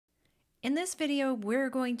In this video,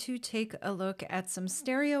 we're going to take a look at some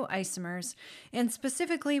stereoisomers, and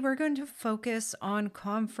specifically, we're going to focus on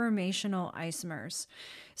conformational isomers.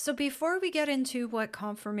 So before we get into what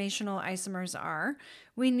conformational isomers are,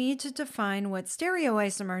 we need to define what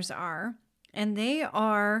stereoisomers are, and they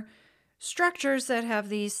are structures that have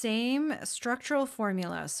the same structural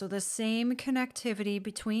formula, so the same connectivity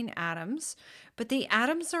between atoms, but the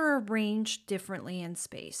atoms are arranged differently in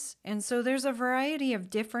space. And so there's a variety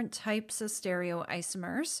of different types of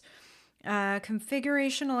stereoisomers.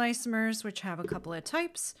 Configurational isomers, which have a couple of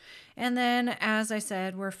types. And then, as I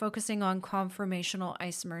said, we're focusing on conformational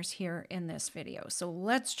isomers here in this video. So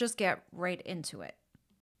let's just get right into it.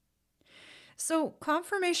 So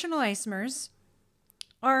conformational isomers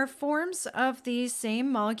are forms of the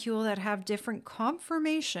same molecule that have different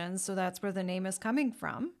conformations, so that's where the name is coming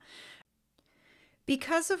from,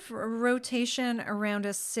 because of rotation around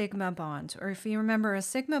a sigma bond, or if you remember, a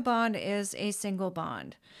sigma bond is a single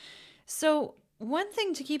bond. So one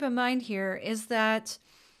thing to keep in mind here is that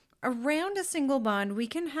around a single bond, we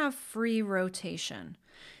can have free rotation.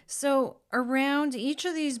 So around each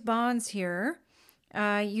of these bonds here,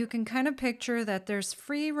 you can kind of picture that there's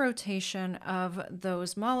free rotation of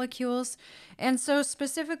those molecules. And so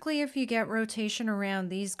specifically, if you get rotation around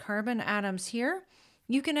these carbon atoms here,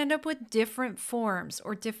 you can end up with different forms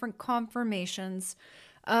or different conformations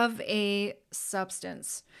of a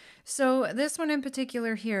substance. So this one in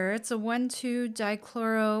particular here, it's a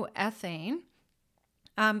 1,2-dichloroethane.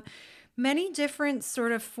 Many different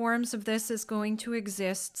sort of forms of this is going to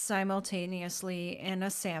exist simultaneously in a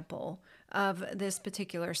sample of this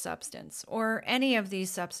particular substance, or any of these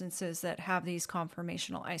substances that have these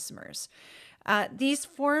conformational isomers. These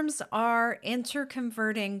forms are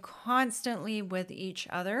interconverting constantly with each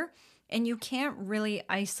other, and you can't really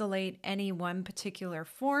isolate any one particular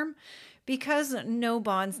form because no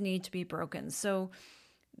bonds need to be broken. So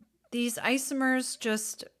these isomers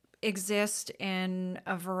just exist in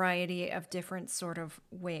a variety of different sort of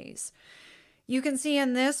ways. You can see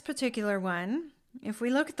in this particular one, if we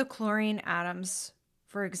look at the chlorine atoms,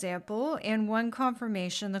 for example, in one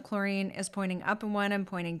conformation, the chlorine is pointing up in one and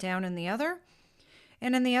pointing down in the other.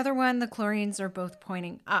 And in the other one, the chlorines are both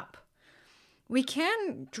pointing up. We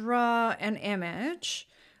can draw an image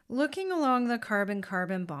looking along the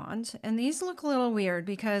carbon-carbon bond, and these look a little weird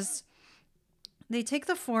because they take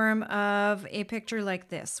the form of a picture like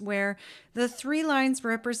this, where the three lines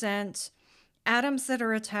represent atoms that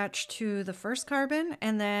are attached to the first carbon,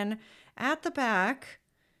 and then at the back,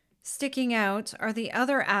 sticking out, are the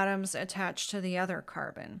other atoms attached to the other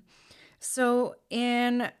carbon. So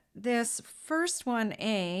in this first one,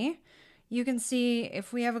 A, you can see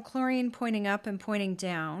if we have a chlorine pointing up and pointing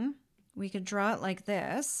down, we could draw it like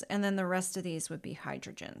this, and then the rest of these would be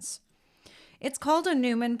hydrogens. It's called a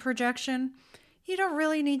Newman projection. You don't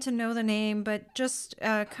really need to know the name, but just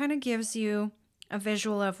kind of gives you a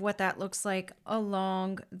visual of what that looks like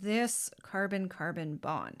along this carbon-carbon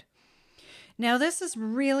bond. Now, this is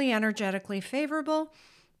really energetically favorable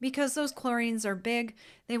because those chlorines are big.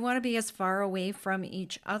 They want to be as far away from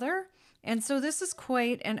each other. And so this is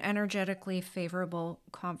quite an energetically favorable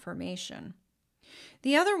conformation.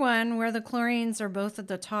 The other one, where the chlorines are both at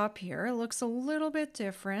the top here, looks a little bit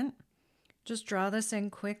different. Just draw this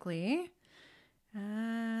in quickly.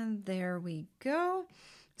 And there we go.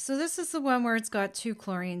 So this is the one where it's got two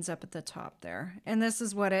chlorines up at the top there. And this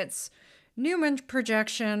is what its Newman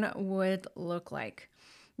projection would look like.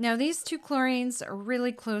 Now, these two chlorines are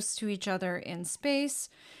really close to each other in space,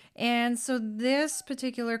 and so this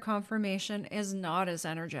particular conformation is not as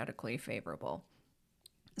energetically favorable.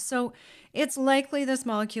 So it's likely this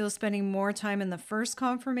molecule is spending more time in the first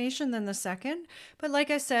conformation than the second, but like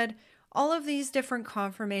I said, all of these different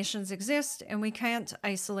conformations exist, and we can't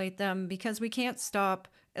isolate them because we can't stop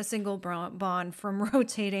a single bond from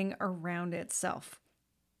rotating around itself.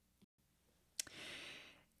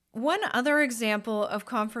 One other example of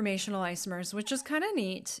conformational isomers, which is kind of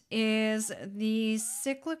neat, is the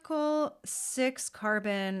cyclical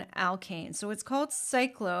 6-carbon alkane. So it's called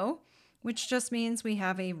cyclo, which just means we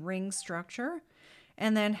have a ring structure,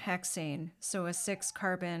 and then hexane, so a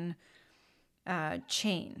 6-carbon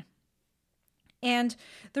chain. And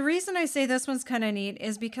the reason I say this one's kind of neat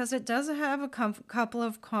is because it does have a couple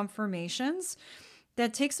of conformations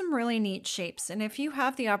that take some really neat shapes. And if you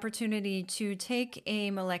have the opportunity to take a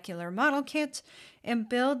molecular model kit and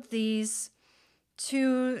build these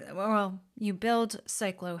two, well, you build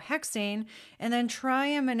cyclohexane and then try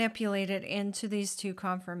and manipulate it into these two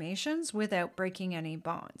conformations without breaking any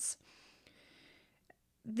bonds.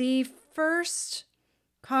 The first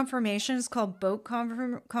conformation is called boat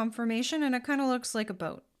conformation, and it kind of looks like a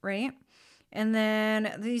boat, right? And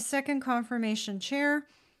then the second conformation chair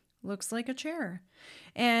looks like a chair.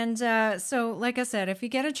 And so, like I said, if you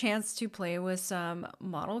get a chance to play with some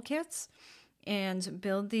model kits and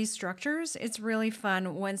build these structures, it's really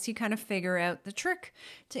fun once you kind of figure out the trick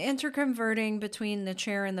to interconverting between the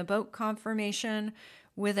chair and the boat conformation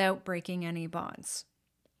without breaking any bonds.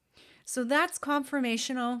 So that's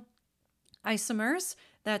conformational isomers.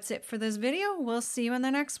 That's it for this video. We'll see you in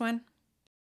the next one.